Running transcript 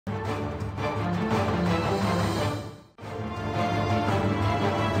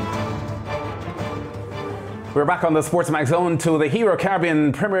We're back on the SportsMax Zone to the Hero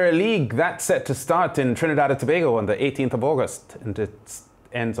Caribbean Premier League. That's set to start in Trinidad and Tobago on the 18th of August and it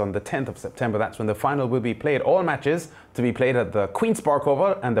ends on the 10th of September. That's when the final will be played. All matches to be played at the Queen's Park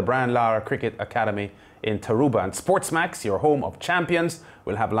Oval and the Brian Lara Cricket Academy in Tarouba. And SportsMax, your home of champions,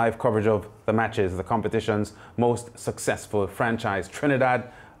 will have live coverage of the matches, the competition's most successful franchise,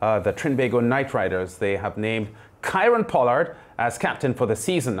 Trinidad, the Trinbago Knight Riders. They have named Kyron Pollard as captain for the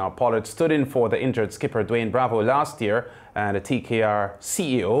season. Now, Pollard stood in for the injured skipper Dwayne Bravo last year, and the TKR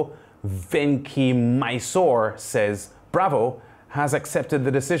CEO, Venki Mysore, says Bravo has accepted the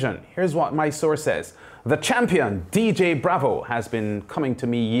decision. Here's what Mysore says. The champion, DJ Bravo, has been coming to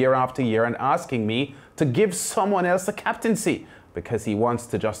me year after year and asking me to give someone else the captaincy because he wants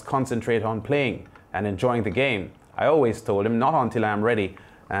to just concentrate on playing and enjoying the game. I always told him not until I'm ready,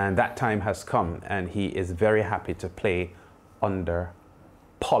 and that time has come, and he is very happy to play under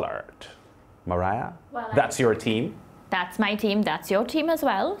Pollard. Mariah, well, that's your team. That's my team. That's your team as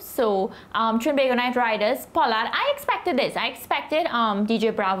well. So, Trinbago Knight Riders, Pollard, I expected this. I expected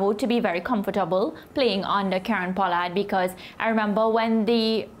DJ Bravo to be very comfortable playing under Kyron Pollard, because I remember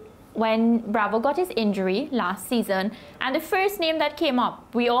when Bravo got his injury last season, and the first name that came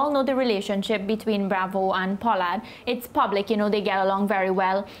up, we all know the relationship between Bravo and Pollard. It's public, you know, they get along very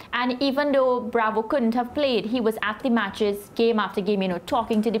well. And even though Bravo couldn't have played, he was at the matches, game after game, you know,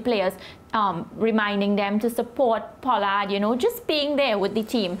 talking to the players, reminding them to support Pollard, you know, just being there with the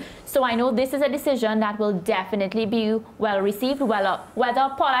team. So I know this is a decision that will definitely be well received. Whether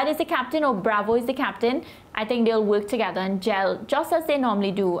Pollard is the captain or Bravo is the captain, I think they'll work together and gel just as they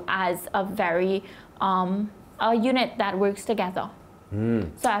normally do as a very a unit that works together.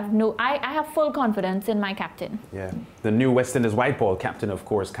 So I have full confidence in my captain. Yeah, the new West Indies white ball captain, of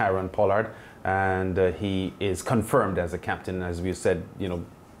course, Kyron Pollard, and he is confirmed as a captain. As we said, you know,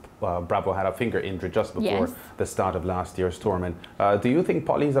 Bravo had a finger injury just before the start of last year's tournament. Do you think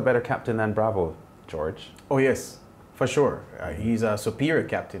Polly's a better captain than Bravo, George? Oh yes, for sure. He's a superior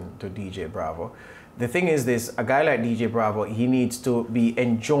captain to DJ Bravo. The thing is this, a guy like DJ Bravo, he needs to be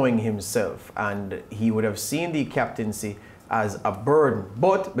enjoying himself, and he would have seen the captaincy as a burden,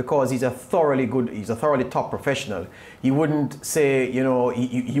 but because he's a thoroughly top professional, he wouldn't say, you know,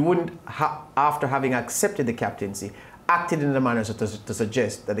 he wouldn't, after having accepted the captaincy, acted in a manner to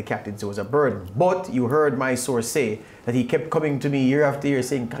suggest that the captaincy was a burden. But you heard my source say that he kept coming to me year after year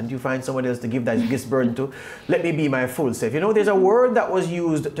saying, can't you find someone else to give this burden to? Let me be my full self. You know, there's a word that was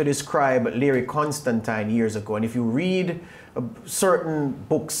used to describe Larry Constantine years ago, and if you read certain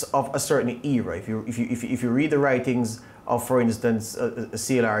books of a certain era, if you read the writings of, for instance,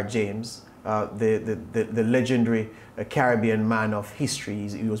 C.L.R. James, the legendary Caribbean man of history,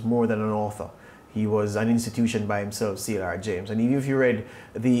 he was more than an author. He was an institution by himself, C.L.R. James. And even if you read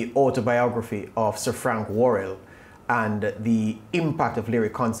the autobiography of Sir Frank Worrell and the impact of Larry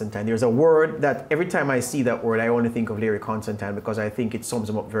Constantine, there's a word that every time I see that word, I only think of Larry Constantine because I think it sums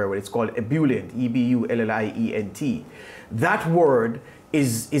him up very well. It's called ebullient, E-B-U-L-L-I-E-N-T. That word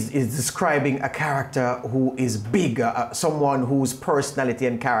is describing a character who is big, someone whose personality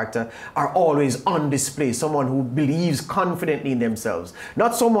and character are always on display, someone who believes confidently in themselves.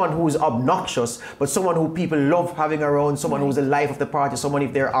 Not someone who's obnoxious, but someone who people love having around, someone who's the life of the party, someone,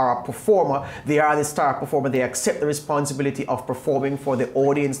 if they are a performer, they are the star performer, they accept the responsibility of performing for the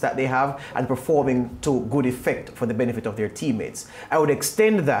audience that they have and performing to good effect for the benefit of their teammates. I would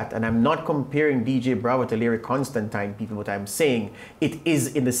extend that, and I'm not comparing DJ Bravo to Larry Constantine, people, but I'm saying it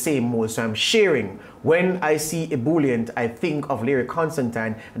is in the same mold. So I'm sharing. When I see ebullient, I think of Larry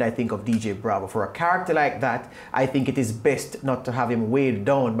Constantine and I think of DJ Bravo. For a character like that, I think it is best not to have him weighed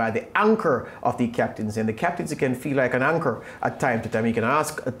down by the anchor of the captaincy. And the captaincy can feel like an anchor at time to time. You can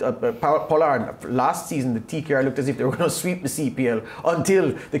ask Pollard, last season the TKR looked as if they were going to sweep the CPL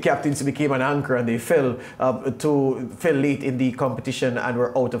until the captaincy became an anchor and they fell late in the competition and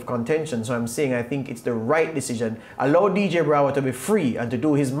were out of contention. So I'm saying I think it's the right decision. Allow DJ Bravo to be free and to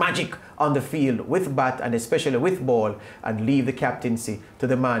do his magic on the field with bat and especially with ball, and leave the captaincy to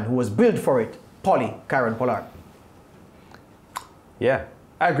the man who was built for it, Kyron Pollard. Yeah,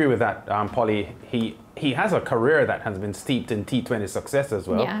 I agree with that. Polly, he has a career that has been steeped in T20 success as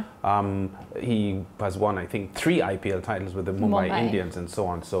well. Yeah. He has won, I think, 3 IPL titles with the Mumbai Indians and so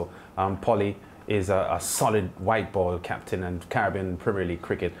on. So Polly is a solid white ball captain, and Caribbean Premier League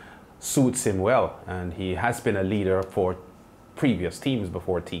cricket suits him well, and he has been a leader for previous teams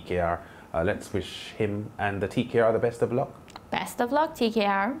before TKR. Let's wish him and the TKR the best of luck. Best of luck,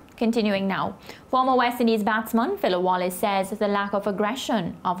 TKR. Continuing now. Former West Indies batsman Philo Wallace says the lack of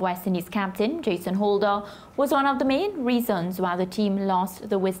aggression of West Indies captain Jason Holder was one of the main reasons why the team lost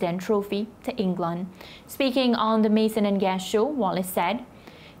the Wisden Trophy to England. Speaking on the Mason and Guest show, Wallace said,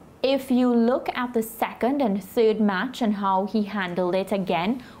 "If you look at the second and third match and how he handled it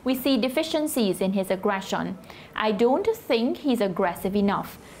again, we see deficiencies in his aggression. I don't think he's aggressive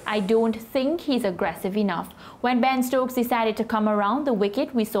enough. When Ben Stokes decided to come around the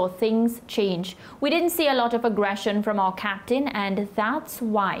wicket, we saw things change. We didn't see a lot of aggression from our captain, and that's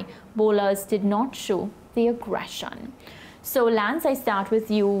why bowlers did not show the aggression." So, Lance, I start with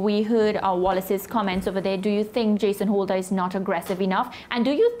you. We heard Wallace's comments over there. Do you think Jason Holder is not aggressive enough? And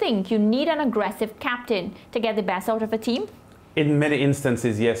do you think you need an aggressive captain to get the best out of a team? In many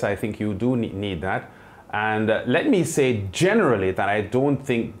instances, yes, I think you do need that. And let me say generally that I don't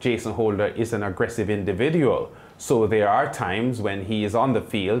think Jason Holder is an aggressive individual. So there are times when he is on the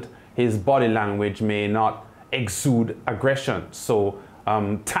field, his body language may not exude aggression. So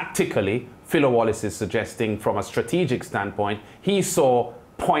tactically, Philo Wallace is suggesting from a strategic standpoint, he saw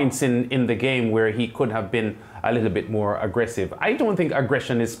points in the game where he could have been a little bit more aggressive. I don't think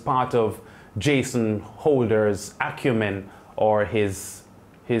aggression is part of Jason Holder's acumen or his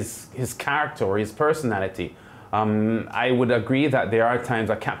character or his personality. I would agree that there are times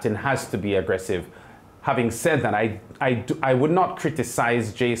a captain has to be aggressive. Having said that, I would not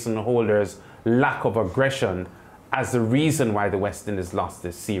criticize Jason Holder's lack of aggression as the reason why the West Indies lost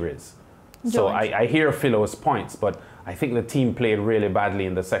this series. So I hear Philo's points, but I think the team played really badly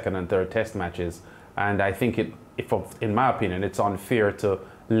in the second and third test matches. And I think, in my opinion, it's unfair to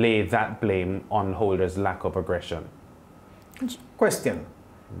lay that blame on Holder's lack of aggression. Question.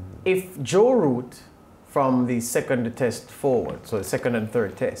 If Joe Root, from the second test forward, so the second and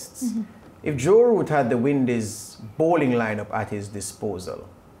third tests, if Joe Root had the Windies bowling lineup at his disposal,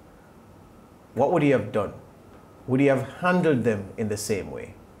 what would he have done? Would he have handled them in the same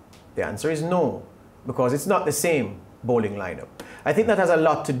way? The answer is no, because it's not the same bowling lineup. I think that has a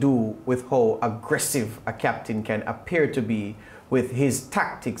lot to do with how aggressive a captain can appear to be with his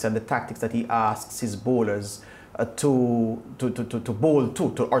tactics and the tactics that he asks his bowlers to bowl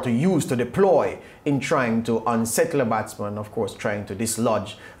to or to use, to deploy in trying to unsettle a batsman, of course, trying to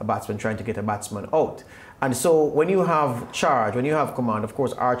dislodge a batsman, trying to get a batsman out. And so when you have charge, when you have command, of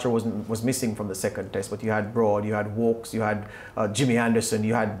course, Archer was missing from the second test, but you had Broad, you had Wokes, you had Jimmy Anderson,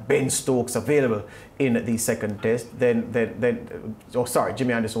 you had Ben Stokes available in the second test.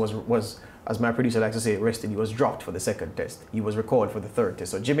 Jimmy Anderson was, as my producer likes to say, rested. He was dropped for the second test. He was recalled for the third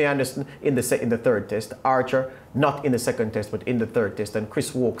test. So Jimmy Anderson in the third test, Archer not in the second test, but in the third test, and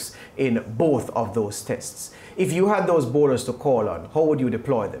Chris Wokes in both of those tests. If you had those bowlers to call on, how would you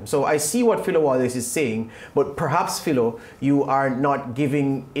deploy them? So I see what Philo Wallace is saying, but perhaps, Philo, you are not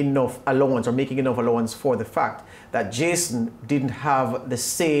giving enough allowance or making enough allowance for the fact that Jason didn't have the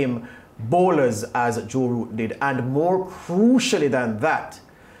same bowlers as Joe Root did. And more crucially than that,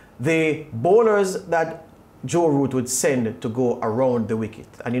 the bowlers that Joe Root would send to go around the wicket,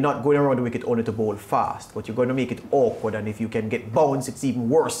 and you're not going around the wicket only to bowl fast, but you're going to make it awkward, and if you can get bounce, it's even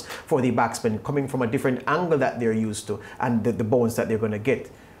worse for the batsmen coming from a different angle that they're used to and the bounce that they're going to get.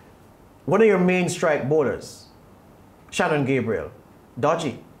 One of your main strike bowlers, Shannon Gabriel,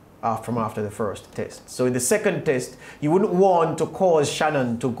 dodgy from after the first test. So in the second test, you wouldn't want to cause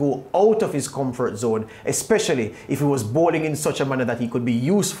Shannon to go out of his comfort zone, especially if he was bowling in such a manner that he could be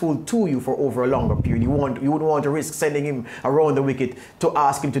useful to you for over a longer period. You wouldn't want to risk sending him around the wicket to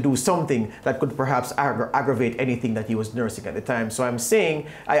ask him to do something that could perhaps aggravate anything that he was nursing at the time. So I'm saying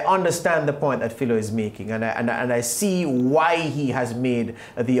I understand the point that Philo is making, and I see why he has made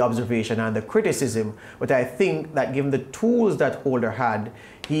the observation and the criticism, but I think that given the tools that Holder had,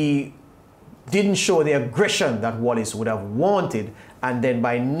 he didn't show the aggression that Wallace would have wanted, and then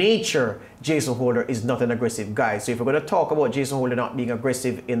by nature, Jason Holder is not an aggressive guy. So if we're going to talk about Jason Holder not being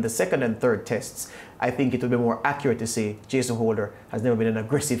aggressive in the second and third tests, I think it would be more accurate to say Jason Holder has never been an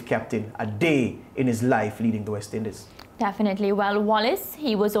aggressive captain a day in his life leading the West Indies. Definitely. Well, Wallace,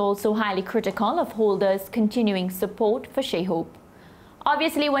 he was also highly critical of Holder's continuing support for Shai Hope.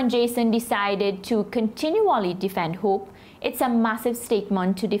 Obviously, when Jason decided to continually defend Hope, it's a massive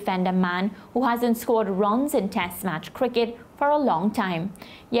statement to defend a man who hasn't scored runs in Test match cricket for a long time.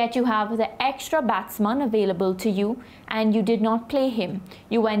 Yet you have the extra batsman available to you and you did not play him.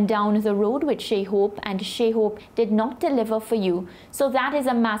 You went down the road with Shai Hope and Shai Hope did not deliver for you. So that is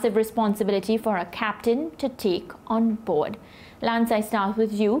a massive responsibility for a captain to take on board. Lance, I start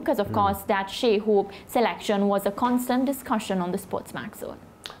with you because, of course, that Shai Hope selection was a constant discussion on the SportsMax Zone.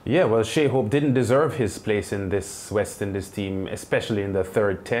 Yeah, well, Shea Hope didn't deserve his place in this West Indies team, especially in the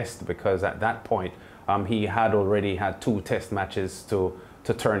third test, because at that point he had already had 2 test matches to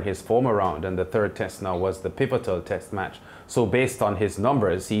turn his form around, and the third test now was the pivotal test match. So based on his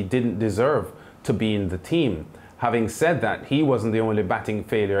numbers, he didn't deserve to be in the team. Having said that, he wasn't the only batting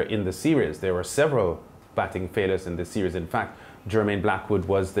failure in the series. There were several batting failures in the series. In fact, Jermaine Blackwood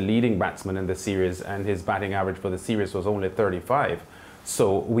was the leading batsman in the series, and his batting average for the series was only 35.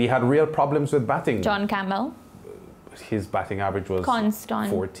 So we had real problems with batting. John Campbell? His batting average was constant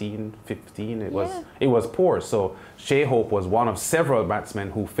 14, 15. It was poor. So Shea Hope was one of several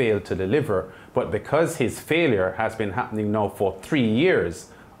batsmen who failed to deliver. But because his failure has been happening now for 3 years,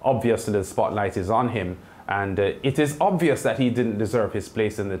 obviously the spotlight is on him. And it is obvious that he didn't deserve his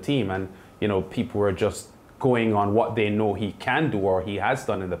place in the team. And, you know, people were just going on what they know he can do or he has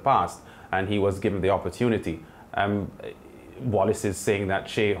done in the past. And he was given the opportunity. Wallace is saying that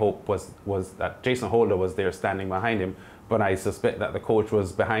Shea Hope was that Jason Holder was there standing behind him, but I suspect that the coach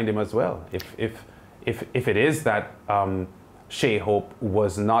was behind him as well. If it is that Shea Hope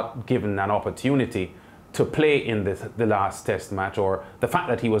was not given an opportunity to play in the last test match, or the fact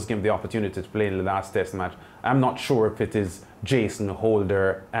that he was given the opportunity to play in the last test match, I'm not sure if it is Jason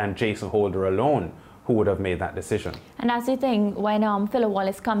Holder and Jason Holder alone who would have made that decision. And that's the thing, when Philo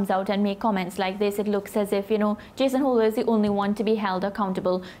Wallace comes out and make comments like this, it looks as if, you know, Jason Holder is the only one to be held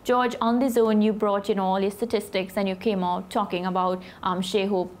accountable. George, on the zone, you brought, you know, all your statistics and you came out talking about Shea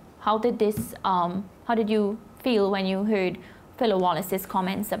Hope. How did you feel when you heard Philo Wallace's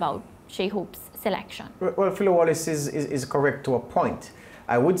comments about Shea Hope's selection? Well, Philo Wallace is correct to a point.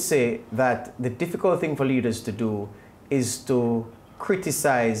 I would say that the difficult thing for leaders to do is to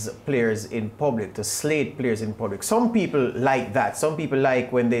criticize players in public, to slate players in public. Some people like that. Some people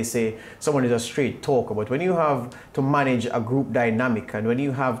like when they say someone is a straight talker. But when you have to manage a group dynamic and when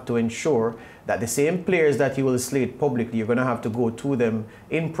you have to ensure that the same players that you will slate publicly, you're going to have to go to them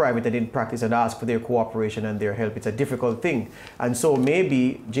in private and in practice and ask for their cooperation and their help. It's a difficult thing. And so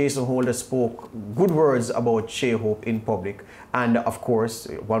maybe Jason Holder spoke good words about Shea Hope in public. And of course,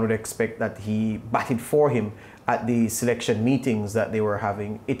 one would expect that he batted for him at the selection meetings that they were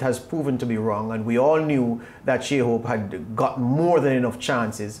having. It has proven to be wrong, and we all knew that Shea Hope had got more than enough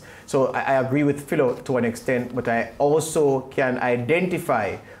chances. So I agree with Philo to an extent, but I also can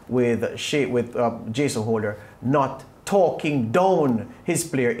identify with Jason Holder not talking down his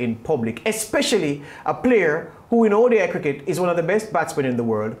player in public, especially a player who in ODI cricket is one of the best batsmen in the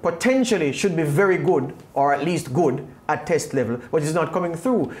world, potentially should be very good, or at least good, at test level, but is not coming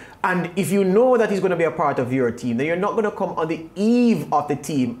through. And if you know that he's going to be a part of your team, then you're not going to come on the eve of the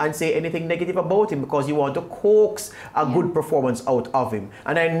team and say anything negative about him, because you want to coax a good performance out of him.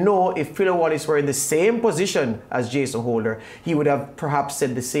 And I know if Philo Wallace were in the same position as Jason Holder, he would have perhaps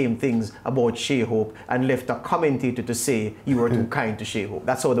said the same things about Shea Hope and left a commentator to say you were too kind to Shea Hope.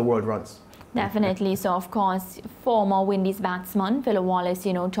 That's how the world runs. Definitely. So, of course, former Windies batsman Philo Wallace,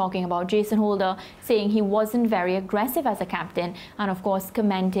 you know, talking about Jason Holder, saying he wasn't very aggressive as a captain, and, of course,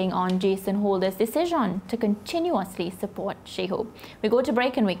 commenting on Jason Holder's decision to continuously support Shea Hope. We go to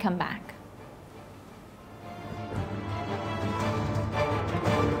break and we come back.